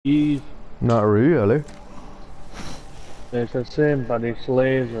Not really. It's the same, but it's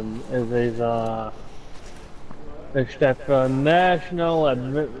slaves and it is it's that National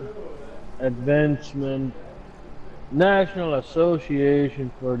Advancement, National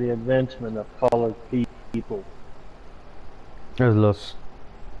Association for the Advancement of Colored People. Let's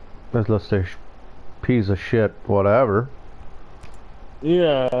say piece of shit, whatever.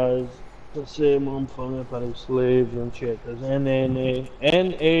 Yeah, it's the same one from it, but it's slaves and shit. There's NAACP.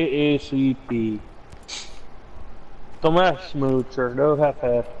 Come smoocher, don't have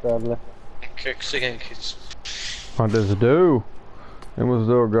half probably. Kijk, zeg een keer. Wat is het do? Ik moest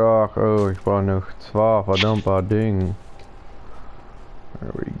door graag. Oh, ik wou nog 12 van paar ding.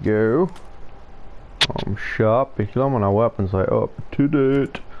 There we go. Shop. Ik laat mijn weapons up to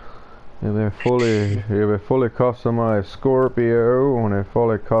date. You have a fully customized Scorpio and a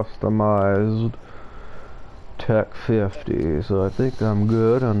fully customized Tech 50, so I think I'm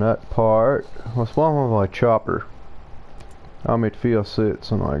good on that part. What's wrong with my chopper? I'm at field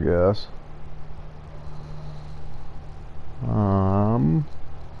sits, I guess.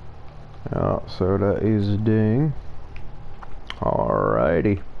 Yeah, so that is ding.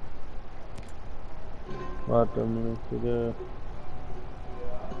 Alrighty. What am I to do?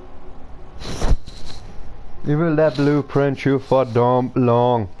 Ich will der Blueprint schon verdammt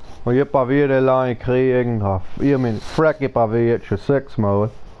lang. Und ich hab wieder lang kriegen. Ich mein Frack ich probiert schon 6 Mal.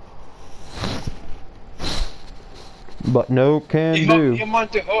 But no can do. Je man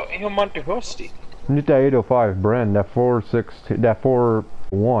te hostie. Niet de 805 brand, that 416, that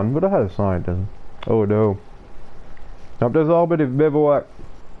 41, but I had a sign doesn't. Oh no. Up there's all bit of bivouac.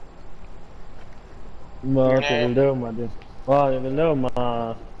 Maar ik wil doen, maar dit. Oh, ik wil doen,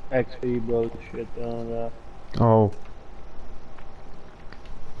 maar XP bullshit on that. Oh.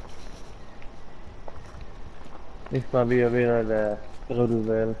 Ik probeer weer de rode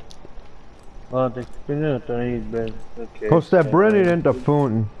wel. Want ik vind het er niet bij. Okay. What's that Brennan in the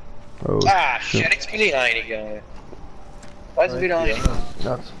fountain? Oh. Ah, shit, ik speel niet eindigen. Waar is het weer eindigen?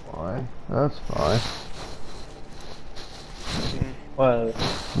 That's fine. That's fine. Well.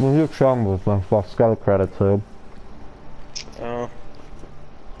 Nu heb ik schaam wat skill credits heb. Oh.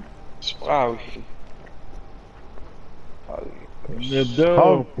 Spraak.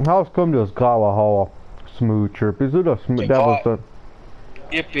 How come this grauwe Haar smoocher? Is it a smooth? That was the.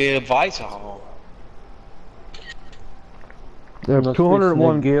 Je hebt weer wijze al. You have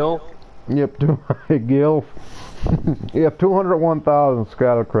 201 gil. Yep, gil. You have 201,000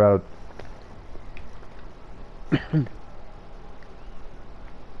 scatter credits.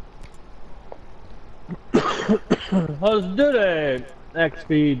 Let's do that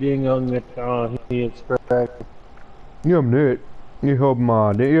XP ding on the he expect. You have it. You have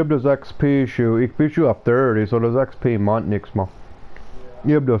man. You have this XP shoe. Ik push you up 30, so there's XP month next month.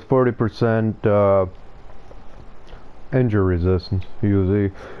 You have this 40% injury resistance.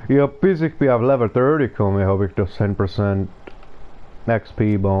 Usually, you have basically have level 30 coming. Have ik just 10%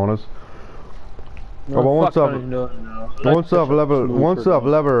 XP bonus. No, but once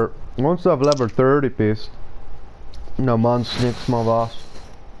I've level 30 piece. No months next month, boss.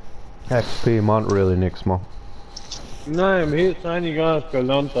 XP month really next month. Nej, men helt signing guys ska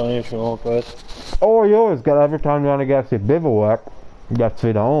lanta en shortcut. Oh, you always got every time you wanna get the bivouac. That's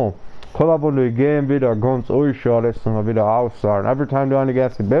wieder on. Kolla på the game wieder ganz urschades und wieder ausstarten. Every time you wanna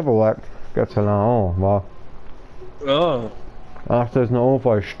get the bivouac, gets it on, va? Ja. After it's no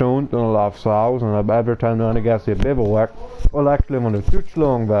for a stunt and a laugh house and every time you wanna get the bivouac. Well, actually when the touch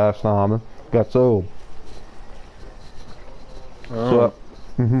long vast namen gets old. So,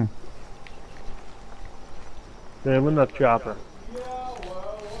 Det är väl något chopper.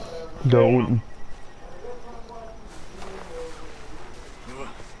 Don't.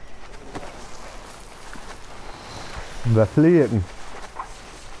 Vad flygen?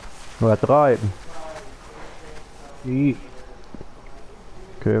 Vad reiten?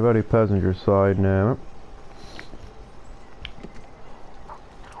 Okay, very passenger side now.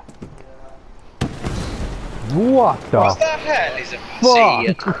 What the What the hell is it?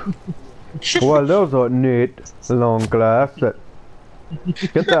 Fuck! Well, those are neat long glass. That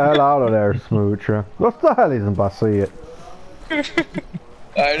get the hell out of there, Smoocher. What the hell isn't Bassiet?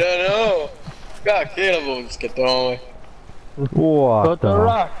 I don't know. God, Caleb just get on. What the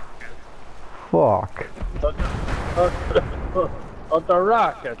rock. Fuck? Of the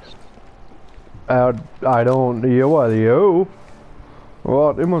rockets. I don't. You what? You?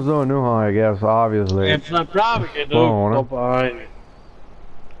 Well, it must not know how, I guess. Obviously. It's not probably don't behind me.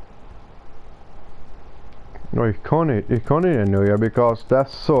 No, you can't know you because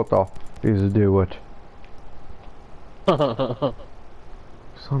that's sort of is do it. So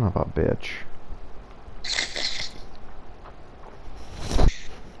Son of a bitch.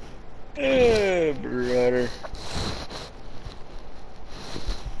 Brother.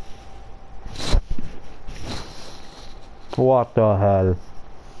 What the hell?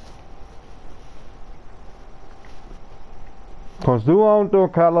 Cause do on to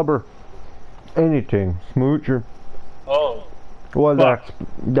caliber anything, smoocher. Oh. Well, Fuck.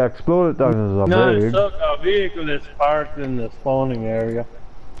 the exploded thing is a No, big. so our vehicle is parked in the spawning area.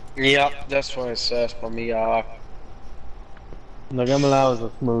 Yep, that's what it says for me. Like I'm allowed as a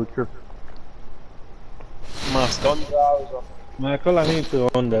smoocher. My stun browser. Michael, I need to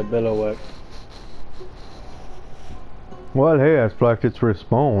own that billowweg. Well, hey, it's like it's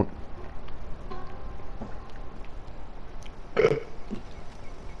respawned. I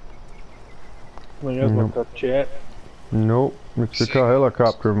guess what's up, chat? Nope, it's a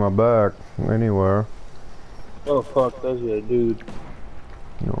helicopter in my back. Anywhere. Oh fuck, that's a dude.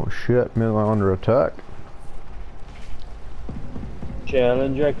 Oh shit, man, I'm under attack.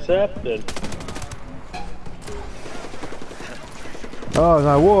 Challenge accepted. Oh,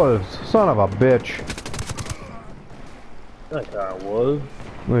 my wolves! Son of a bitch! That guy was.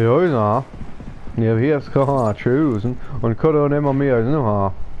 Ja, ja. Ja, vi ska ha tjusen. Och kolla det med mer nu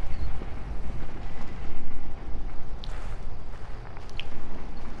ha.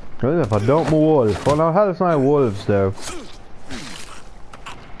 If I don't wolf. Well, now hell's not wolves though.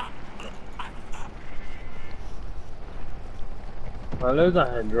 Well, there's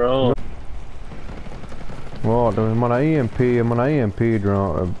a drone. Well, I'm on EMP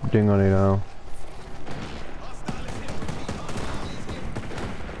drone ding on it now.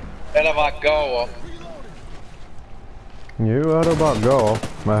 Eller vad gå? You out about go.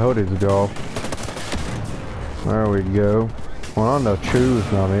 My hoodie's go. There we go. Well, I'm not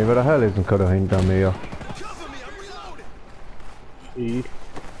choosing on me, but the hell isn't could have hit on me. E.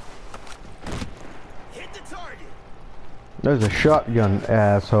 There's a shotgun,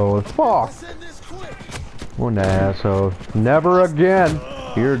 asshole. Fuck! One asshole. Never again!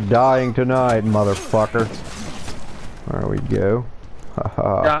 You're dying tonight, motherfucker. There we go.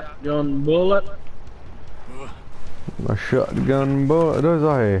 Haha. Shotgun bullet. A shotgun bullet. There's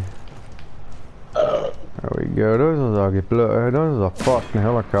a. There we go. There's a fucking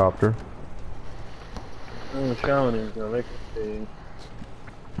helicopter. I'm showing him the electric thing.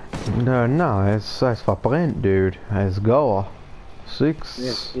 No, it's for Brent, dude. It's go. 6.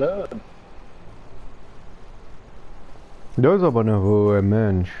 Yes, blood. There's a bunch of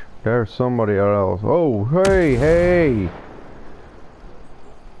mensch. There's somebody else. Oh, hey!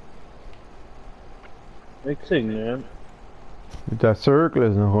 Mixing, man. That circle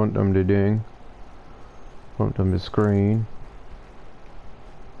is not hunt them the ding. Hunt them the screen.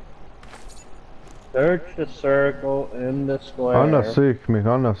 Search the circle in the square. Han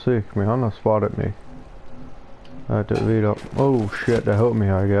har spotted me. I had to read up. Oh shit, that helped me,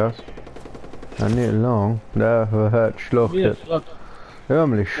 I guess. I need long. Därför har jag Yes, slukket. look.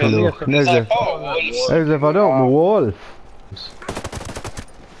 Ömlig sluk. As if I don't wolf.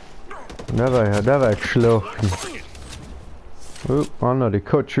 Det var ett slukken. Oop, han hade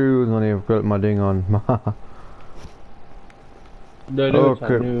cut shoes and I've got my ding on.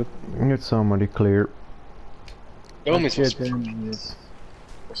 Okay, get somebody clear. Domis was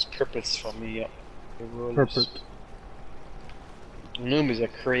purpose for me. Perfect. Noom is a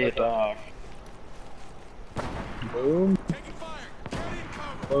creator. Boom.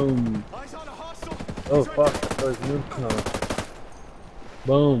 Boom. Oh fuck, there's nuke.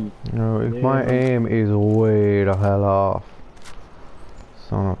 Boom. No, if my aim is way the hell off.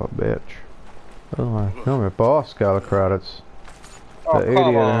 Son of a bitch. Oh my, no, my boss got the credits. Oh, The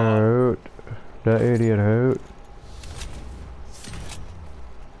idiot out. The idiot out.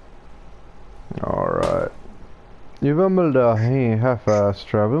 Alright. You vill där half-ass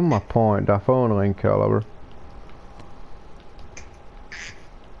travel my point. Där får en caliber.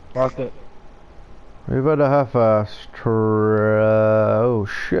 Fuck it. You better half-ass oh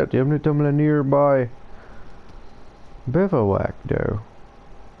shit, you have to nearby bivouac though.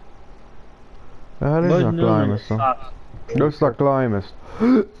 That is not climbers though. Lust att climbers.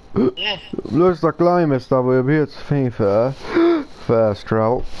 Lust att climbers där var ju helt fin för fast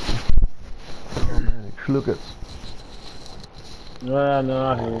travel. Look at. No,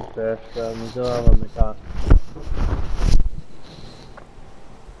 I hate fast travel. It's all on the car.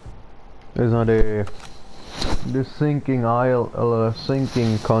 Isn't the sinking isle,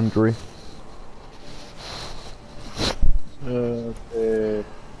 sinking country? Okay.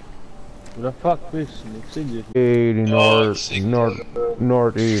 The fuck this? Nixie. 80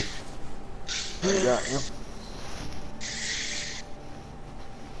 northeast. Yeah.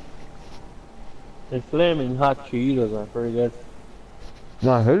 The flaming hot Cheetos are pretty good.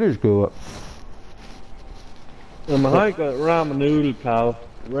 Nah, it is good. And I like a ramen noodle, pal.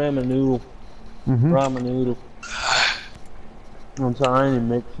 Ramen noodle. Ramen noodle. I'm trying to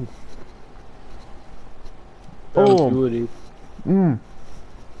mix it. Oh. Good.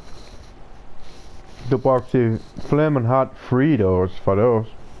 The boxy flaming hot Fritos for those.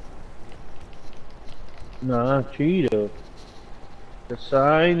 No, Cheetos. The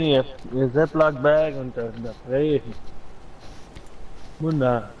shiny Ziploc bag and the plate.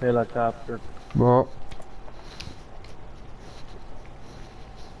 Munda helicopter. Well,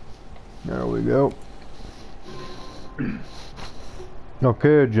 there we go.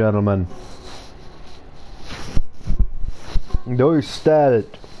 Okay, gentlemen. Do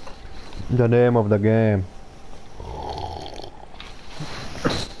state the name of the game.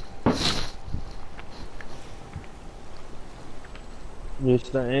 It's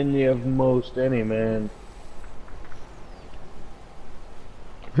the enemy of most any man.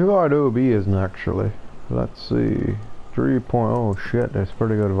 Who Adobe isn't actually. Let's see. 3.0 shit, that's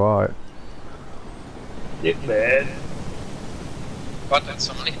pretty good vibe. It's bad. What, that's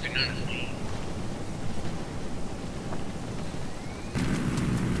some liquid in it?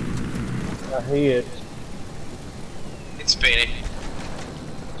 I hear it. It's Benny.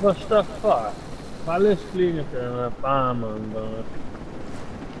 What's the fuck? Alles flyger till den här farmen bara.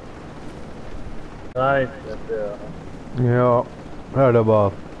 Nej, det är det. Yeah, heard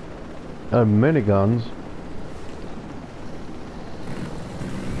about miniguns.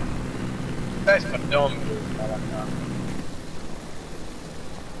 That's for dumb.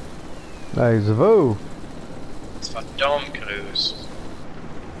 Hey, Zavo. It's for dumb crews.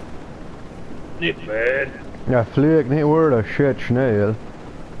 Inte bad. Jag flyg ner word of shit snail.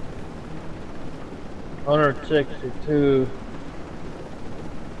 162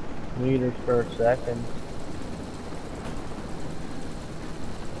 meters per second.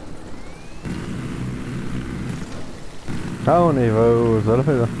 How many votes? Eller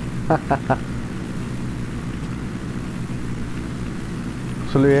hur?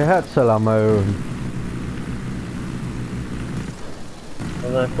 Skulle jag hetsa med?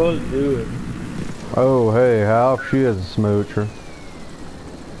 And I full do it. Oh hey, how she is a smoocher.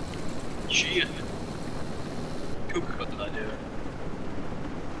 Shit. Too good, I do.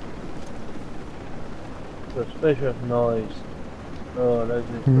 Suspicious noise. Oh, that's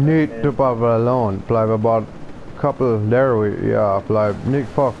just Neat to bara alone. Play about couple there we play Nick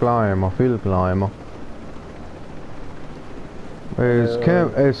for climb or field climber.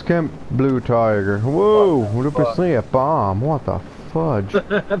 It's Camp Blue Tiger. Whoa, would it be see a bomb? What the fudge?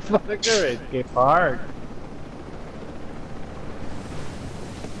 Fucker, it get hard.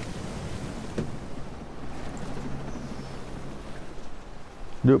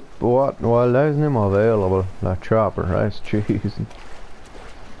 Yep, what? Well, there's him available. That chopper, that's cheese.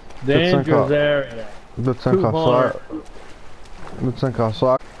 Dangerous area. Let's think I saw. Let's think I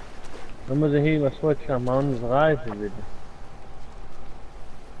saw. Dan moet je hier wat switchen aan man's reizen zitten.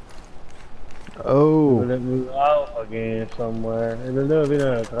 Oh. Will it move out again somewhere? It'll do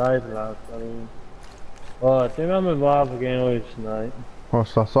weer het reizen laten. Oh, ik denk dat mijn wapen geen ooit tonight.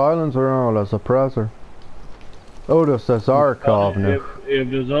 What's the silencer on? That's a suppressor. Oh, that's the Zarkov now. If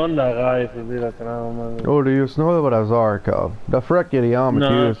the zon daar reizen zit, dat kan allemaal. Oh, do you know about a Zarkov? The frick the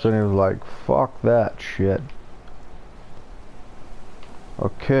armor used and he was like, fuck that shit.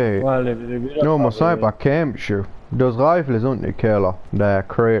 Okay. Well, No, my sniper can't shoot. Das Rifle ist unten im Keller. Der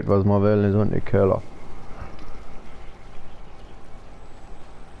Crate, was man will, ist unten im Keller.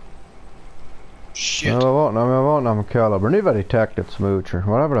 Shit. No, I want them caliber. Never detected, smoocher.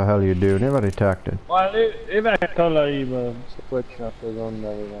 Whatever the hell you do, never detected. Well, if I color even switch up the zone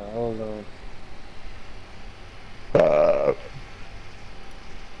there, hold on.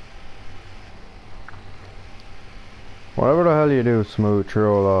 Whatever the hell you do,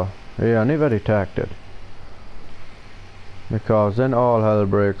 smoocher, yeah, never detected. Because then all hell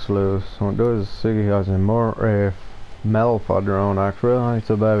breaks loose. What does Siggy has a more Melfa drone actually? I think it's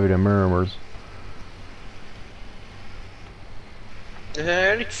about the murmurs.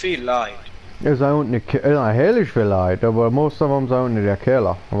 Riktigt fel line. Is out in the hellish light, but most of them's out in the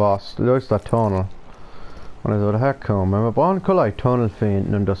killer. Was there's the tunnel. When is the heck come? I'm a like tunnel feint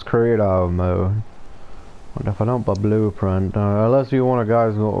and just create out of mode. What if I don't buy blueprint? Unless you want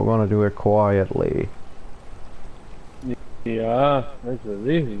guys gonna do it quietly. Yeah, that's a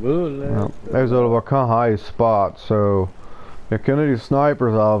really good. There's a kind of high spot, so you can do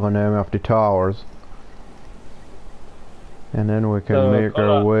snipers off on them off the towers. And then we can make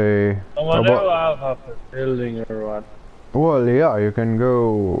our way. I wonder out of the building or what. Well, yeah, you can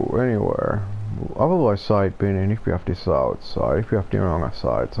go anywhere. Otherwise side bin, ich bin auf die South Side, ich bin auf die wrong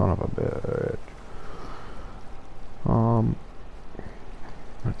side, son of a bitch.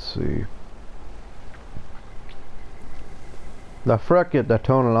 Let's see. Da fröket der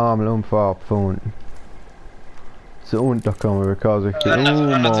Tunnel umfahrt gefunden. Zu unterkommen, because ich bin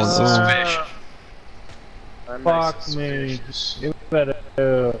Fuck me. You better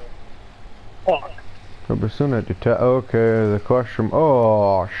fuck. Okay, the question.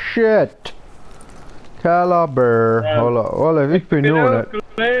 Oh shit! Caliber. Hold on. Well, ich bin nur nicht.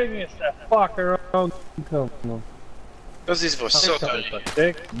 Das ist was so toll. Das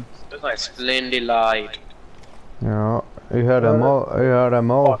ist ein splendid light. Ja, ich had a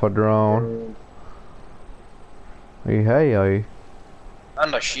Alpha drone. Hey.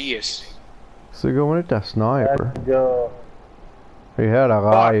 And a shears. So go with that sniper. He had a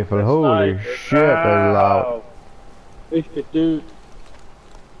rifle. Holy shit, that's loud. Ich bedoel.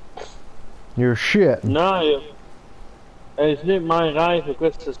 You're shit. Nee, het is niet mijn rifle.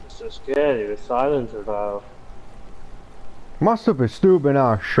 This is so scary. The silencer though. Must have been stupid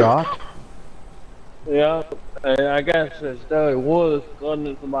now shot. Yeah, I guess it's though it was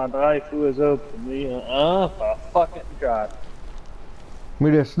gunning for my rifle was open me. For fucking shot.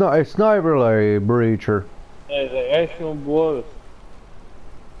 With a sniper like breacher. It's an actual boy.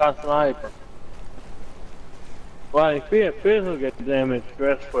 A sniper. Well, if he physical get damage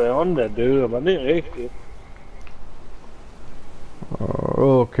stressful on that dude, but det är riktigt.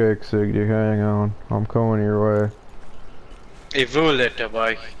 Okay, Siggy, hang on. I'm coming your way. I vullet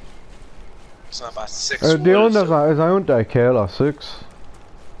dabei. It's not about 6 Det undrar är inte jag kallar 6.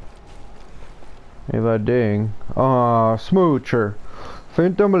 Det var ding. Smoocher.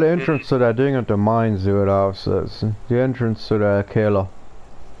 Find the entrance to that ding at the mines do it says. The entrance to the killer.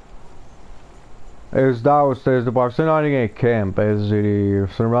 Is downstairs the box. They're not in a camp, is the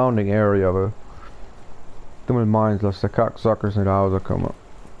surrounding area of it. The mines, less the cocksuckers in the house come up.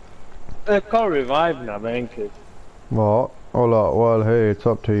 They can't revive now, thank you. What? Well, hey, it's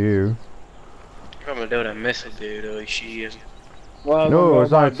up to you. Probably do that missile dude, though, she is. Well, No,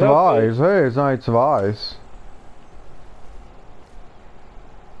 it's not Vice. Hey, it's not Vice.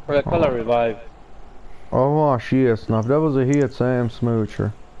 They can't revive. Oh, she is snuff. That was a hit, Sam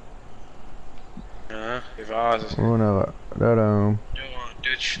Smoocher. If I was. Oh, no, that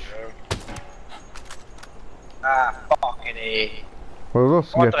Ditch, fucking A. Well,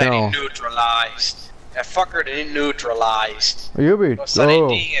 let's What get they down. neutralized. That fucker didn't neutralized. You be. What's that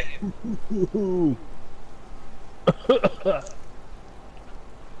Oh.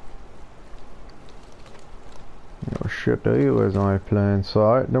 Oh shit, there was my plan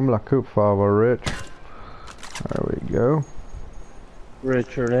site. Them like coop father rich. There we go.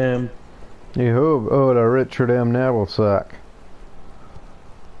 Richard M. You hope the Richard M. Navelsack.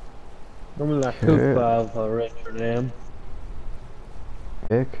 I'm like coop five for Richard M.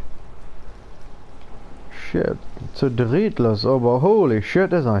 Heck. Shit. Så dritlös aber holy shit,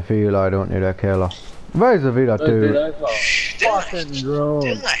 das ist viel I don't need a killer. Vad är det du? Fucking drone.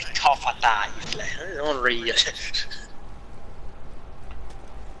 Det är tuffa där, det är unreal.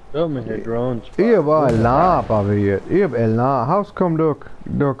 De är drones. Jag var en lamp av det. Jag en lamp. How come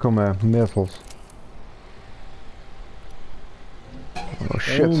då kommer missiles? Oh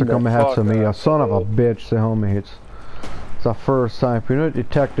shit, so come ahead to me, a son of a bitch, the homie hits. It's the first time, you know,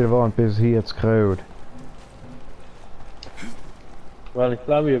 detective on his hits crowd. Well, it's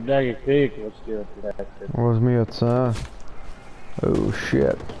probably a bag of cake, let's get it. What was me at oh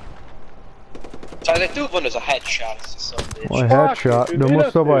shit. So they do one as a headshot, so My headshot. There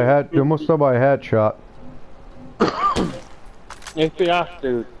must have a headshot. If you have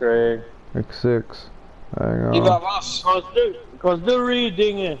to, Craig. X6. Hang on. You got us. Because they're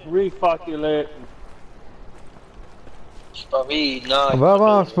reading, refoculating. But we not. Vad var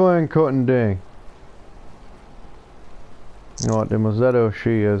hans för en cutting ding? Ja, det måste det då ske,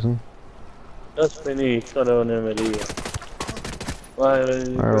 isn't? That's beneath, så då nämmer det.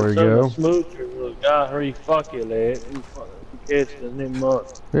 There we go. Smoocher will got refoculated. Catch the name up.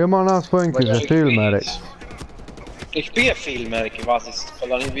 Ja, man hans för en kis filmedic. Ich bin Filmedic, was ist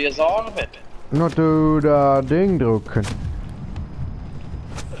verlangen wir sagen mit? Not du da ding drucken.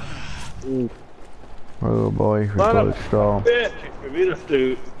 Oh boy, we got it strong.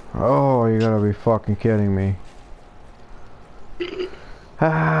 Oh, you gotta be fucking kidding me.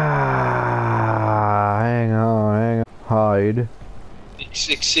 Hang on. Hide.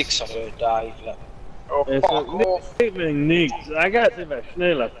 666 har du där. I got to be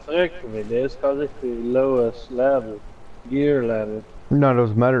snälla tryck med det ska det till lowest level. Gear level. No, it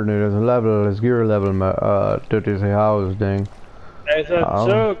doesn't matter, dude. There's a level, there's gear level, to this house thing. It's a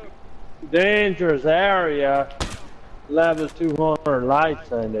joke. dangerous area. Level 200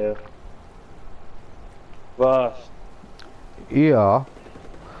 lights I know. But Ja.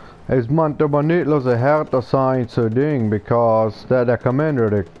 Es meinte aber nicht, dass er härter sein zu Ding, because der Commander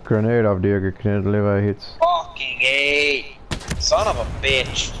the grenade auf dir geknallt, lieber Hits. Fucking A! Son of a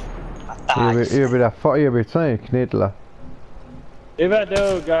bitch! Jag vill säga knittla. if I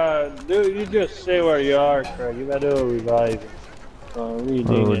do, God, dude, you just stay where you are, Craig. If I do revive him.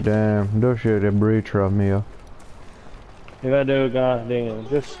 Oh damn, då kör det breacher av mig. If I do, God damn,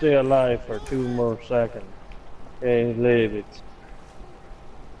 just stay alive for 2 more seconds. Okay, leave it.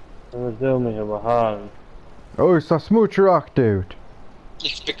 I'm gonna do me a hand. Oh, så smooch-rakt ut.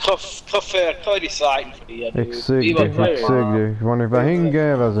 Ich bin Kaffee design för det. Jag ser det. Wanneer vi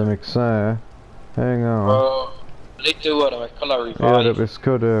hinga vad som jag säger. Hang on. Bro, lite vad de kallar revive. Ja, det blir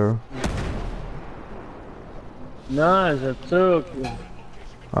skudder. Nice, I took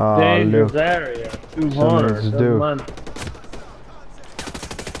Ah, dangerous look. area. 200.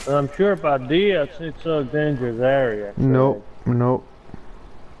 But I'm sure about it's a dangerous area. Craig. Nope, nope.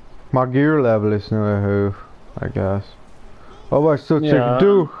 My gear level is nu hög, I guess. Oh, was så tycker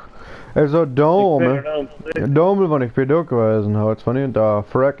du? Är så dom. Dom var nicht bedugweisen hat, von ihn da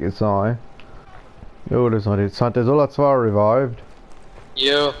frack is I. Jo, das hat jetzt hat das alla zwei revived.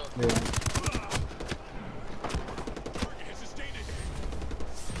 Jo.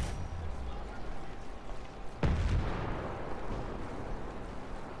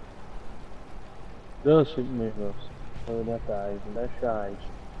 Då skjuter mig först. Och detta är den där scheiß.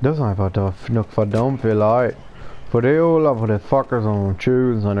 Das ist einfach da noch verdammt viel Leid. För det är alla för de fuckers som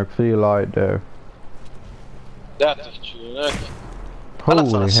choose och nog viel Leid där. Det är true.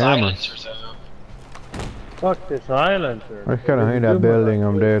 Holy hammers. Fuck the silencer. Jag kan ha in that building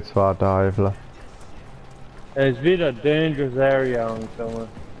om det är ett svart jävla. It's wieder dangerous area on someone.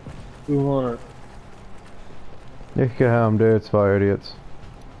 200. Jag kan ha om det är ett svart idiots.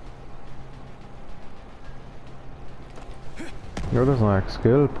 Yo, there's like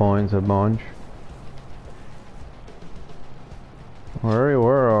skill points a bunch. Where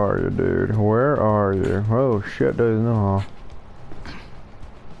are you, dude? Where are you? Oh shit, there's no.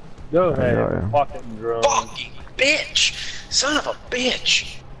 Go ahead, yeah. fucking drone. Fucking bitch! Son of a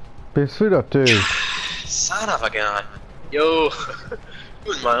bitch! Bist wieder too. Son of a gun. Yo, it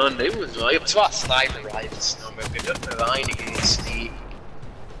was my own. It was zwei Sniper Rifles. No, wir können einige Sneak.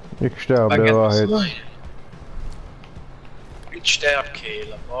 Ich sterbe der Wahrheit. Ich sterb,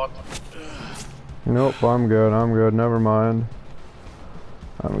 Kayla. Fuck. Nope, I'm good, never mind.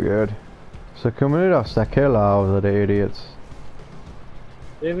 I'm good. Så kommer ni att stacka av the idiots?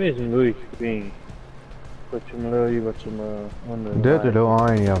 Det finns en ruik kring. Vad som rör ju vad som under. Det är då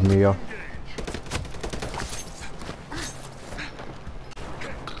en av mig.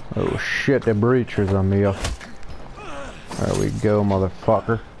 Oh shit, the breachers on me. There we go,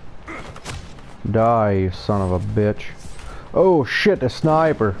 motherfucker. Die, you son of a bitch. Oh shit, the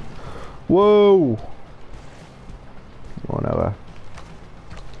sniper. Whoa. Whatever.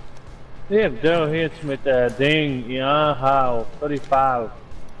 Det är då hits med det ding, ja, how 35.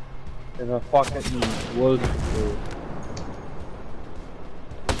 Det var fucking wolf.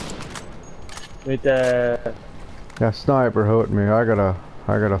 Med That sniper hit me. I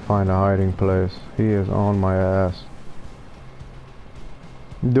gotta find a hiding place. He is on my ass.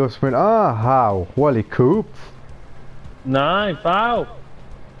 Dus met how? Wally Coop? Nej, foul.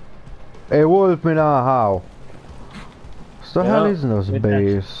 Hey, wolf met how? So the hell Yeah, is this with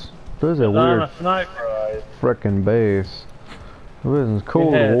base? This is a On weird a sniper rifle. frickin' base. This is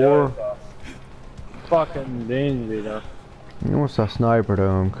Cold Yeah, War. Fucking ding, you know. You must have sniper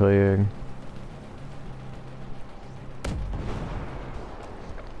dome, Krieg.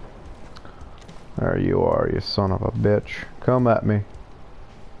 There you are, you son of a bitch. Come at me.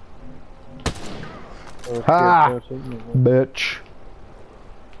 Ha! Bitch.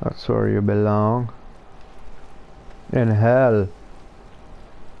 That's where you belong. In hell.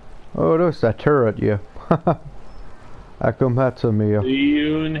 Oh, there's that turret, yeah. I come back to me. See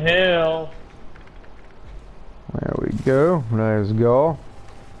you in hell. There we go. Let's go.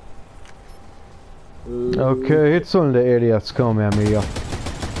 Okay, it's on the idiots come at me.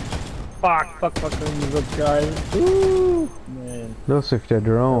 Fuck, good guys. Ooh, man. Looks like they're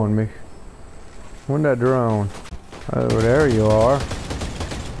drone me. Where's that drone? Oh, there you are.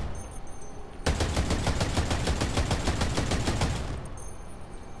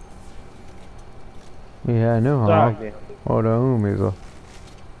 Yeah, I know, huh? Oh, the homies.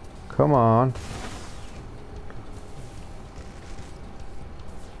 Come on.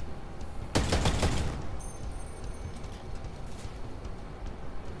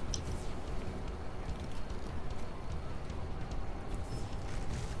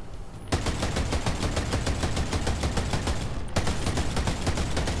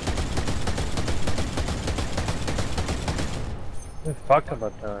 Fuck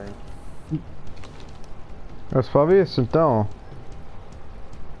about time. Mas faz isso então.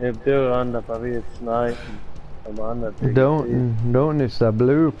 Eu deu anda para ver snipe. Don't need that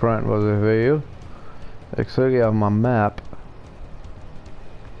blueprint was revealed. Except you have my map.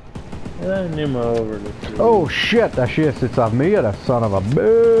 Ja, nimm mal over this. Oh shit, that shit sits off me, that son of a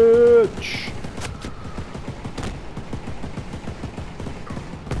bitch!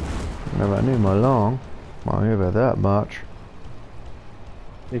 Never knew my long. I'll give it that much.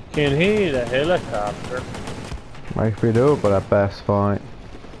 You can hear the helicopter. Might be dope, but that best fight.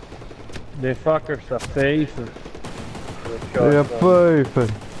 The fuckers are facing. Yeah,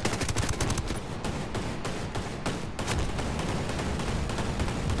 perfect.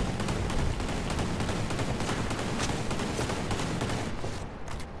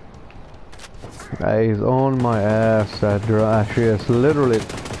 He's on my ass, that dry shit. Literally.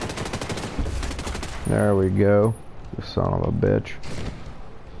 There we go. You son of a bitch.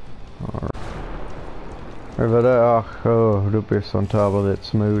 Alright. Over there, oh, du bist on top of that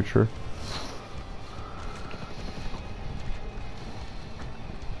smoocher.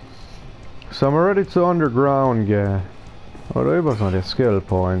 So I'm ready to underground guy. Oh, det är bara sådana skill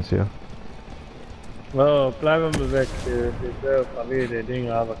points, ja. Well, bleiben wir weg. Det är bara det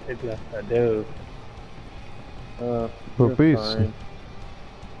Dinge, aber Hitler är död. But peace.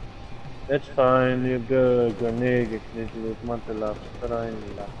 That's fine, you go grenade, you need to monte la strain,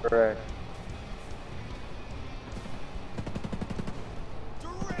 la crack.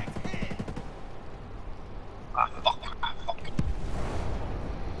 Ah, fuck.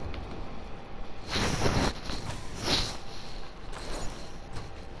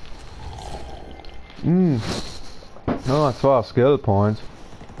 No, that's 2 skill points.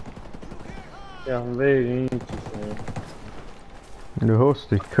 Ja, han väger inte så. Du host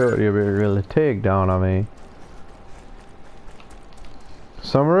cut you really take down on me.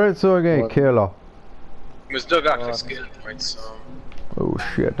 Samurai so again killer. Mas dug aqui skill points. Oh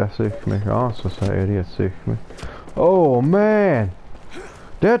shit, that's sick me. Also say it sick me. Oh man!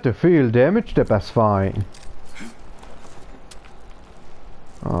 That the field damage the best fine.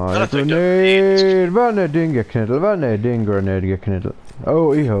 Oh, grenade! Vad är dingekniddel? Vad är din grenadekniddel?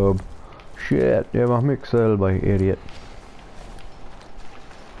 Oh, I hope. Shit, det var mycket by idiot.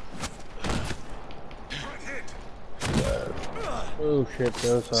 Oh shit,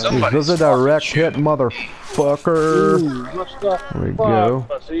 those are. This is a direct hit, motherfucker. Ooh, what's the There we fuck? go.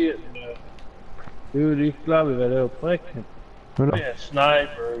 I see it. Dude, these klarar väl upp pricken. Vadå? Det är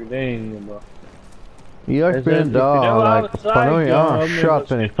sniper, det är inget bra. Jag been down like jag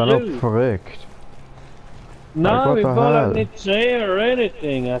shot and fan upp förväxt. No, we what the bought hell? it not say or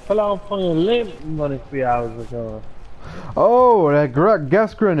anything. I fell off on a limb 3 hours ago. Oh, that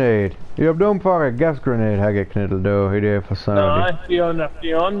gas grenade. You have done for a gas grenade hagge kniddle då i det för No, sanity. I on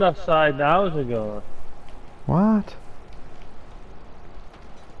the underside hours ago. What?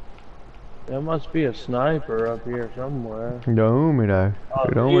 There must be a sniper up here somewhere. Don't me though. Oh,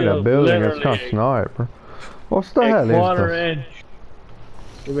 You don't me that building, it's not literally sniper. What the a hell is quarter this? inch.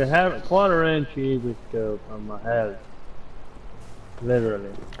 We have a quarter-inch eagle scope on my head. Literally.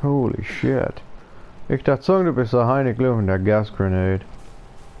 Holy shit. Ik dat såg du så Heineck Lund that gas grenade.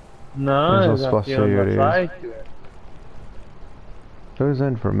 No, There's it's a not the underside special to it. Those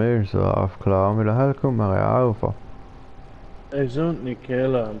information off klar, men det här kommer jag över. It's only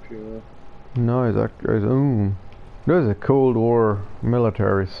killer, I'm sure. No, there's a Cold War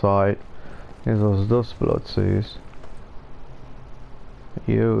military site. Is those dust blood seas.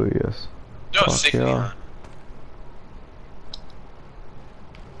 Yes. Just sick yeah.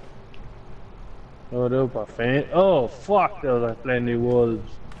 Oh, they're up a fan. Oh, fuck, those are plenty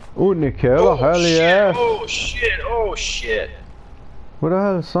wolves. Nikela, hell yeah. Oh shit, oh shit. What the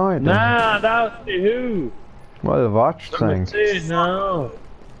hell is sign? Nah, that's the who. Well, watch thing. No.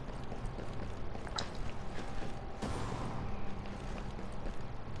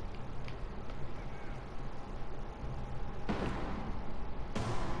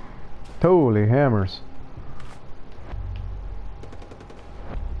 Holy hammers.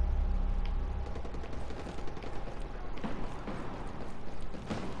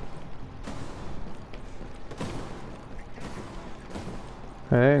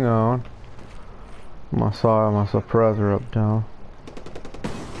 Hang on. My suppressor up down.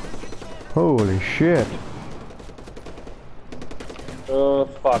 Holy shit. Oh,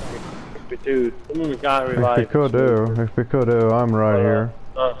 fuck it. Dude, we can't revive If we could do, I'm right here.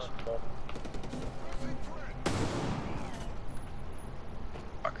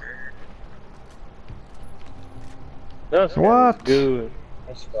 That's what? Good.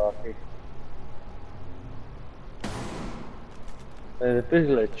 That's fucking. Een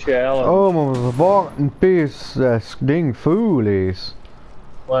beetje challenge. Oh, maar we wachten bis das Ding full ist.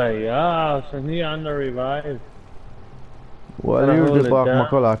 Well, ja, ze is niet aan de revive. Well, Gotta you hold the it back down.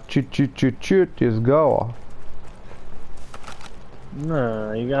 makola chit is go.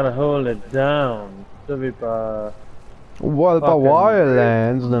 No, you gotta hold it down. Så vi bara... Well, by Fucking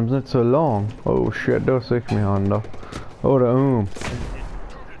wirelands, them's not so long. Oh shit, då gick mig han då. Oh, the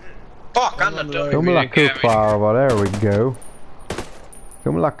Fuck, I'm not doing Come like coop fire, there we go.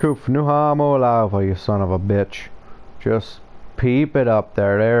 Come like coop, nu har I'm all over, you son of a bitch. Just peep it up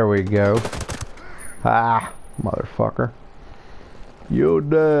there we go. Ah, motherfucker. You're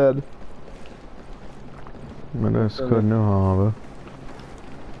dead. Men det ska nu ha va?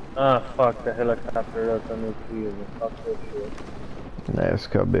 Ah, fuck, the helicopter doesn't need to use it. Fuck this shit.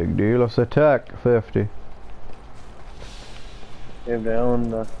 That's a big deal. Let's attack 50. Give the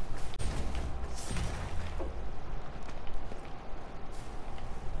onda.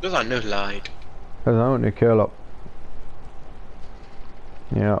 There's a new light. Cause I want to kill up.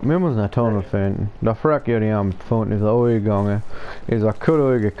 Ja, men måste jag ta något fint. Därför räcker det igen fonten is alla gånger. Is a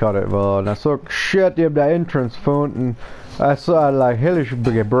could cut it var. Jag såg shit you the entrance fountain. I saw like hellish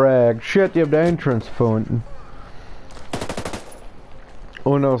big brag. Shit you the entrance fountain.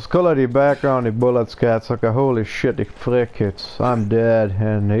 Och när jag kollade i background i bullets cat så like, holy shit the frick hits. I'm dead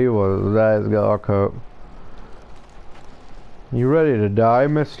and he was that got up. You ready to die,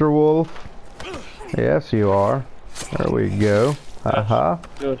 Mr. Wolf? Yes you are. There we go. Haha.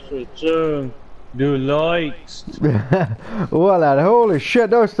 Just return. Do likes. Well, that holy shit,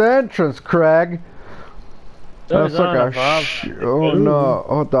 that's the entrance, Craig. That's like a oh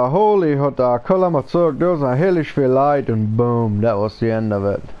no, kolla man såg, there was a hellish viel light and boom, that was the end of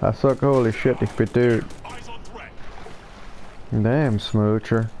it. I suck holy shit, ich bin ut. Damn,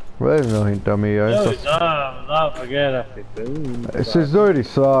 smoocher. Well, there's no hint of me, I'll forget after boom. It says dirty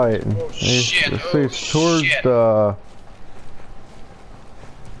side. Shit, It says towards shit. the...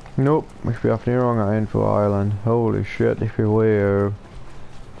 Nope, ich bin auf der wrong Info Island. Holy shit, ich bin way.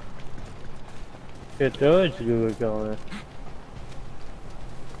 Shit, those you were going.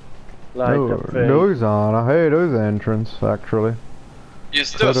 Like No, the face. those on. I hate those entrance actually.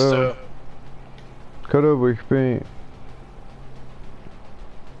 Just das so. Could have been.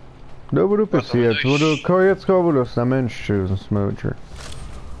 Då var du passerat. Var du kajat ska vi lösa människor smoocher.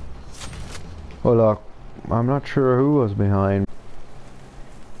 Hold up. I'm not sure who was behind.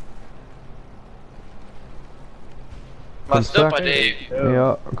 Man stoppar dig.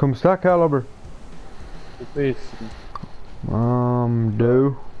 Ja, kom stack Caliber.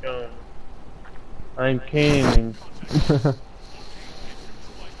 Do. I'm canning.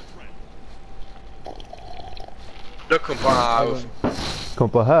 Då kom bara av. Kom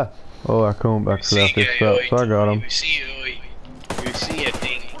på här. Oh, I come back to left his steps. I got him. You see a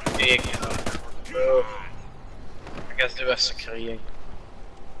thing big. I guess the rest of krig.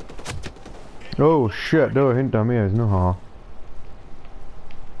 Oh shit, då hintar mig nu ha.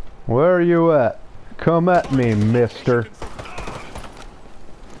 Where are you at? Come at me, mister.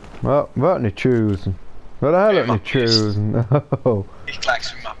 Well, what are you choosing? What the hell are you choosing? No. Ich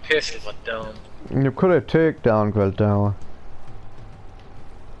klags mit my pistol, but dumb. You could have taken down kväll tower.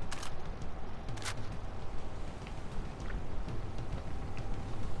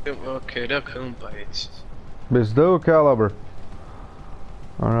 Okay, då kom på it. Bis do Caliber.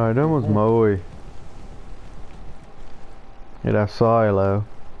 Alright, that was Moe. Yeah, that silo.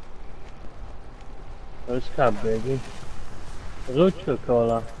 What's up, baby? Rucho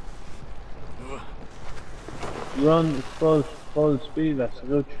cola. Run full speed, that's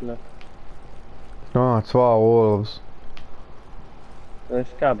Rucho. Oh, it's all wolves.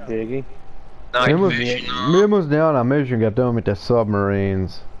 What's up, biggie? Night vision. We was down on mission got done with the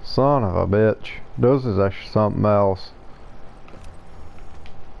submarines. Son of a bitch. This is actually something else.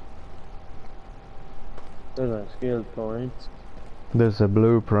 There's a skill point. This is a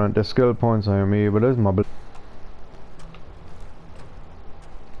blueprint. The skill points are me, but this is my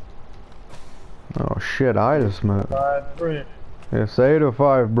oh shit, I just moved. 5 print. It's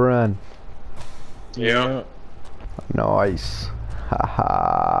 805 Bren. Yeah. Nice.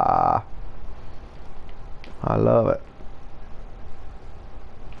 Haha. I love it.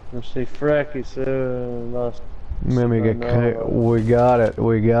 Let's see, Fracky lost. Mimi we got it.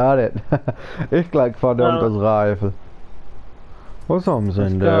 Ich like verdammtes Reifel. What's on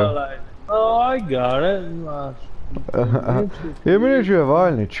there? Like, oh, I got it. Jag menar ju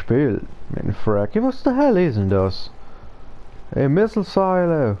väl inte spel. Men Fracky, what the hell isn't this? A missile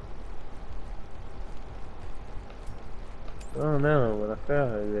silo. I don't know, but I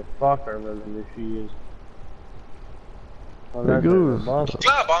felt like the fucker was the she is. Und Der das ist Gruß. der Boss.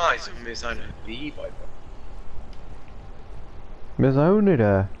 Klar war ich, wir sind ein Lieb, Alter. Wir sind auch nicht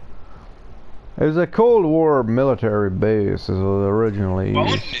da. It was a Cold War military base, as it was originally Aber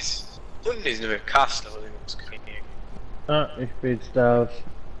used. unten ist nur Kastel, oder was kriegen. Ah, ich bin Staus.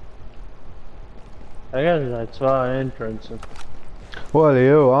 I guess that's zwei entrances. Well,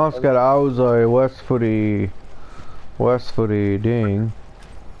 you, I just got outside west for the ding.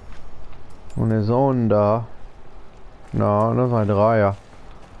 Und ist unter. No, das ist ein Dreier.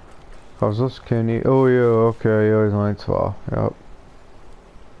 Was das kenne ich? Oh ja, okay, ja, ist ein zwei. Ja.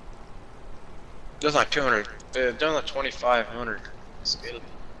 That's like 200, they're like 2,500 skill.